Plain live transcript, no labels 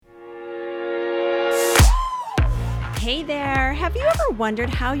Hey there! Have you ever wondered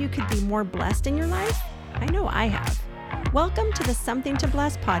how you could be more blessed in your life? I know I have. Welcome to the Something to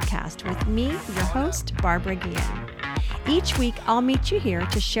Bless podcast with me, your host, Barbara Guillen. Each week, I'll meet you here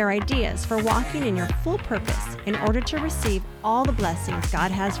to share ideas for walking in your full purpose in order to receive all the blessings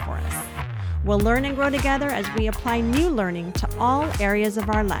God has for us. We'll learn and grow together as we apply new learning to all areas of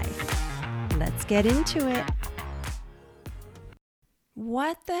our life. Let's get into it.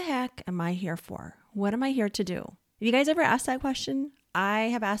 What the heck am I here for? What am I here to do? Have you guys ever asked that question? I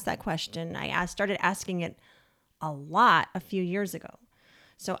have asked that question. I started asking it a lot a few years ago.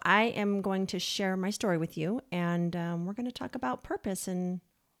 So I am going to share my story with you, and we're going to talk about purpose and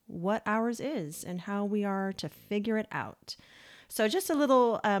what ours is and how we are to figure it out. So just a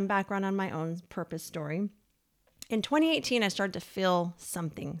little background on my own purpose story. In 2018, I started to feel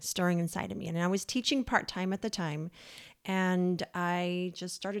something stirring inside of me, and I was teaching part-time at the time, and I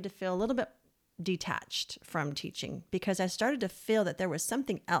just started to feel a little bit detached from teaching because I started to feel that there was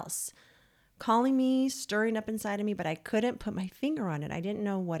something else calling me, stirring up inside of me, but I couldn't put my finger on it. I didn't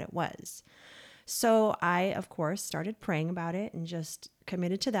know what it was. So I, of course, started praying about it and just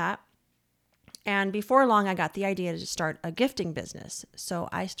committed to that. And before long, I got the idea to start a gifting business. So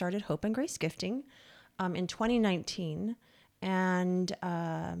I started Hope and Grace Gifting in 2019 and,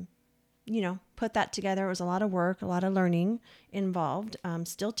 put that together. It was a lot of work, a lot of learning involved,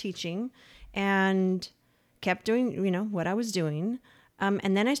 still teaching, and kept doing, what I was doing.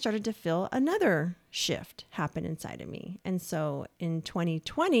 And then I started to feel another shift happen inside of me. And so in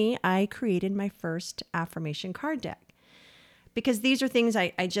 2020, I created my first affirmation card deck because these are things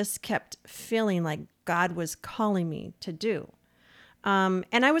I just kept feeling like God was calling me to do.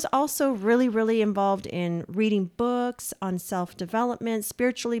 And I was also really, really involved in reading books on self-development,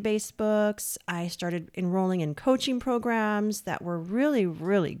 spiritually based books. I started enrolling in coaching programs that were really,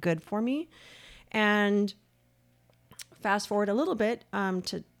 really good for me. And fast forward a little bit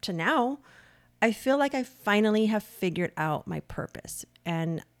to now, I feel like I finally have figured out my purpose.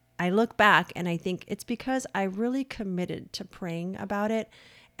 And I look back and I think it's because I really committed to praying about it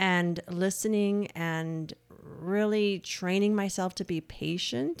and listening and really training myself to be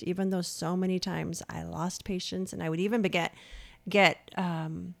patient, even though so many times I lost patience and I would even get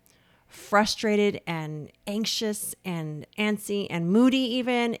frustrated and anxious and antsy and moody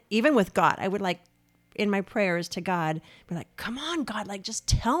even with God. I would in my prayers to God, be like, come on, God, just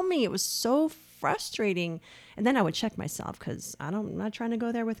tell me. It was so frustrating. And then I would check myself because I'm not trying to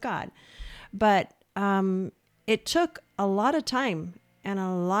go there with God. But it took a lot of time and a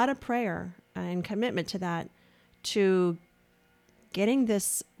lot of prayer and commitment to that, to getting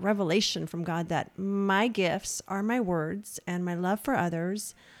this revelation from God that my gifts are my words and my love for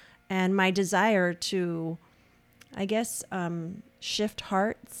others and my desire to, shift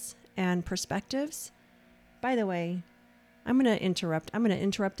hearts and perspectives. By the way, I'm going to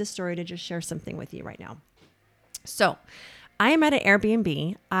interrupt this story to just share something with you right now. So I am at an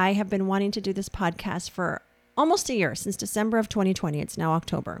Airbnb. I have been wanting to do this podcast for almost a year, since December of 2020. It's now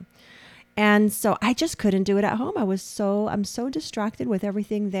October. And so I just couldn't do it at home. I'm so distracted with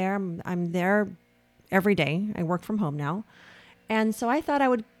everything there. I'm there every day. I work from home now. And so I thought I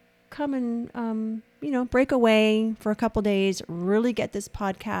would come and, break away for a couple days, really get this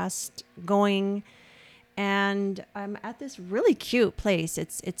podcast going. And I'm at this really cute place.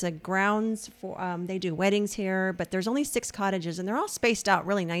 It's a grounds for, they do weddings here, but there's only 6 cottages and they're all spaced out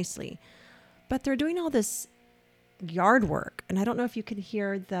really nicely. But they're doing all this yard work. And I don't know if you can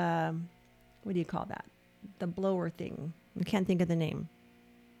hear what do you call that? The blower thing. I can't think of the name.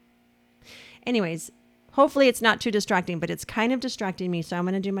 Anyways, hopefully it's not too distracting, but it's kind of distracting me. So I'm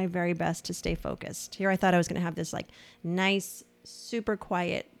going to do my very best to stay focused. Here I thought I was going to have this nice, super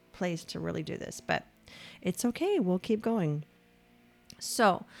quiet place to really do this, but it's okay. We'll keep going.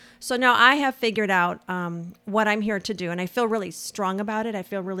 So now I have figured out what I'm here to do, and I feel really strong about it. I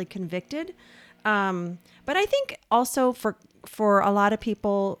feel really convicted. But I think also for a lot of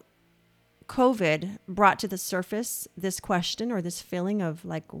people, COVID brought to the surface this question or this feeling of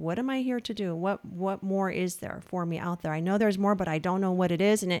what am I here to do? What more is there for me out there? I know there's more, but I don't know what it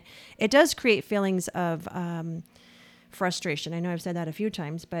is. And it does create feelings of frustration. I know I've said that a few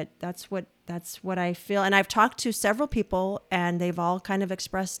times, but that's what I feel. And I've talked to several people and they've all kind of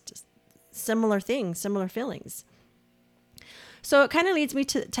expressed similar things, similar feelings. So it kind of leads me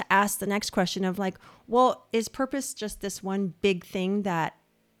to ask the next question of well, is purpose just this one big thing that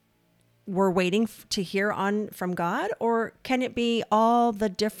we're waiting to hear on from God? Or can it be all the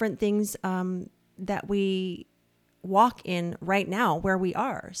different things that we walk in right now where we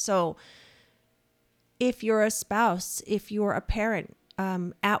are? So if you're a spouse, if you're a parent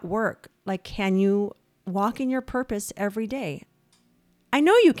at work, can you walk in your purpose every day? I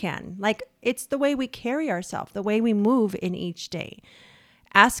know you can. Like, it's the way we carry ourselves, the way we move in each day.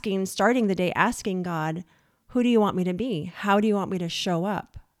 Starting the day, asking God, who do you want me to be? How do you want me to show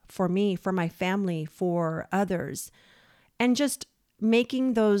up for me, for my family, for others? And just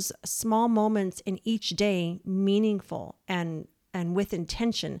making those small moments in each day meaningful and with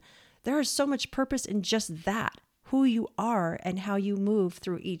intention. There is so much purpose in just that, who you are and how you move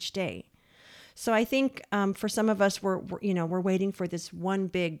through each day. So I think for some of us, we're waiting for this one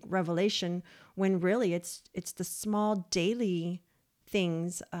big revelation when really it's the small daily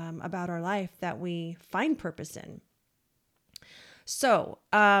things about our life that we find purpose in. So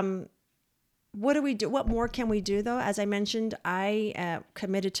what do we do? What more can we do though? As I mentioned, I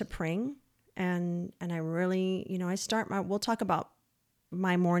committed to praying, and I really, we'll talk about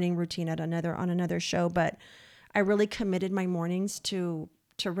my morning routine on another show, but I really committed my mornings to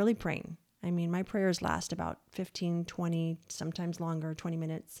really praying. I mean, my prayers last about 15, 20, sometimes longer, 20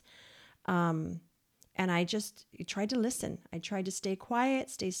 minutes. And I just tried to listen. I tried to stay quiet,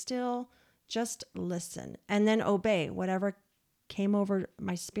 stay still, just listen, and then obey whatever came over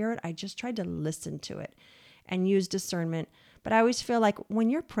my spirit. I just tried to listen to it and use discernment. But I always feel like when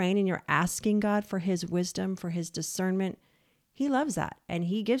you're praying and you're asking God for his wisdom, for his discernment, he loves that and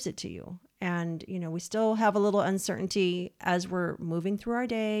he gives it to you. And, we still have a little uncertainty as we're moving through our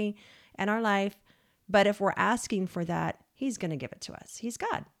day and our life. But if we're asking for that, he's going to give it to us. He's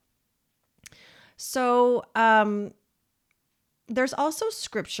God. So there's also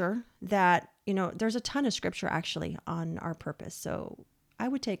scripture that, there's a ton of scripture actually on our purpose. So I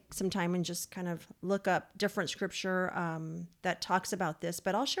would take some time and just kind of look up different scripture that talks about this,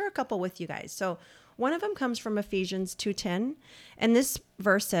 but I'll share a couple with you guys. So one of them comes from Ephesians 2:10, and this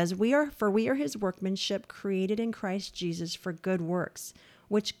verse says, we are his workmanship, created in Christ Jesus for good works,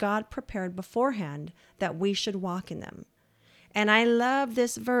 which God prepared beforehand that we should walk in them. And I love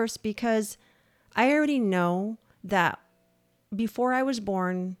this verse because I already know that before I was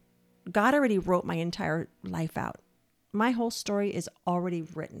born, God already wrote my entire life out. My whole story is already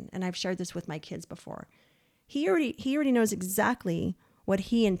written, and I've shared this with my kids before. He already knows exactly what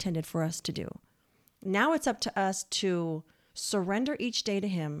he intended for us to do. Now it's up to us to surrender each day to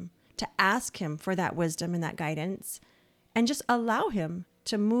him, to ask him for that wisdom and that guidance, and just allow him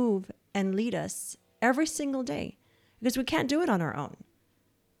to move and lead us every single day, because we can't do it on our own.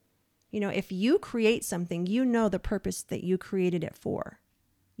 If you create something, the purpose that you created it for.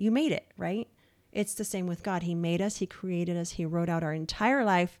 You made it, right? It's the same with God. He made us, he created us, he wrote out our entire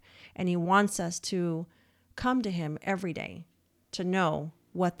life, and he wants us to come to him every day to know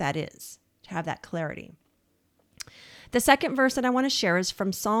what that is, to have that clarity. The second verse that I want to share is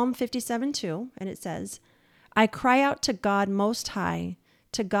from Psalm 57:2, and it says, I cry out to God Most High,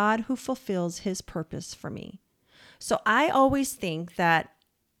 to God who fulfills his purpose for me. So I always think that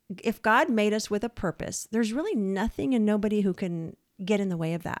if God made us with a purpose, there's really nothing and nobody who can get in the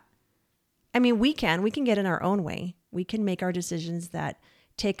way of that. I mean, we can get in our own way. We can make our decisions that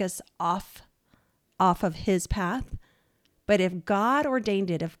take us off of his path. But if God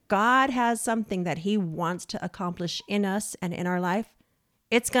ordained it, if God has something that he wants to accomplish in us and in our life,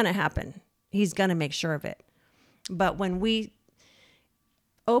 it's going to happen. He's going to make sure of it. But when we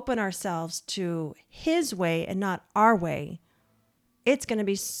open ourselves to his way and not our way, it's going to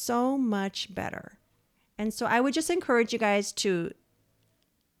be so much better. And so I would just encourage you guys to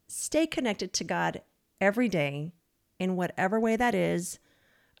stay connected to God every day in whatever way that is,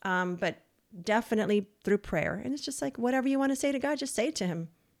 but definitely through prayer. And it's just like whatever you want to say to God, just say it to him.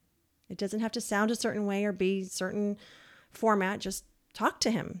 It doesn't have to sound a certain way or be a certain format. Just talk to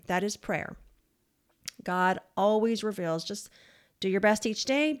him. That is prayer. God always reveals. Just do your best each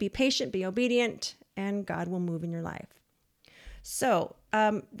day. Be patient, be obedient, and God will move in your life. So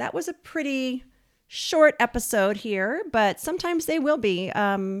that was a pretty short episode here, but sometimes they will be.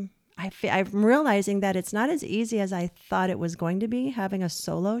 I'm realizing that it's not as easy as I thought it was going to be having a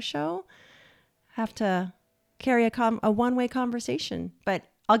solo show. I have to carry a one-way conversation, but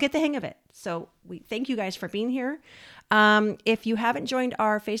I'll get the hang of it. So we thank you guys for being here. If you haven't joined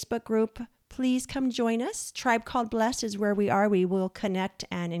our Facebook group, please come join us. Tribe Called Blessed is where we are. We will connect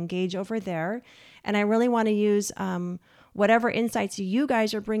and engage over there. And I really want to use whatever insights you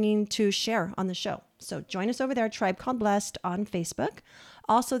guys are bringing to share on the show. So join us over there, Tribe Called Blessed on Facebook.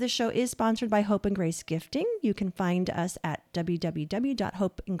 Also, the show is sponsored by Hope and Grace Gifting. You can find us at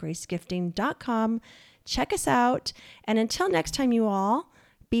www.hopeandgracegifting.com. Check us out. And until next time, you all,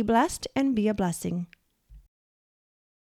 be blessed and be a blessing.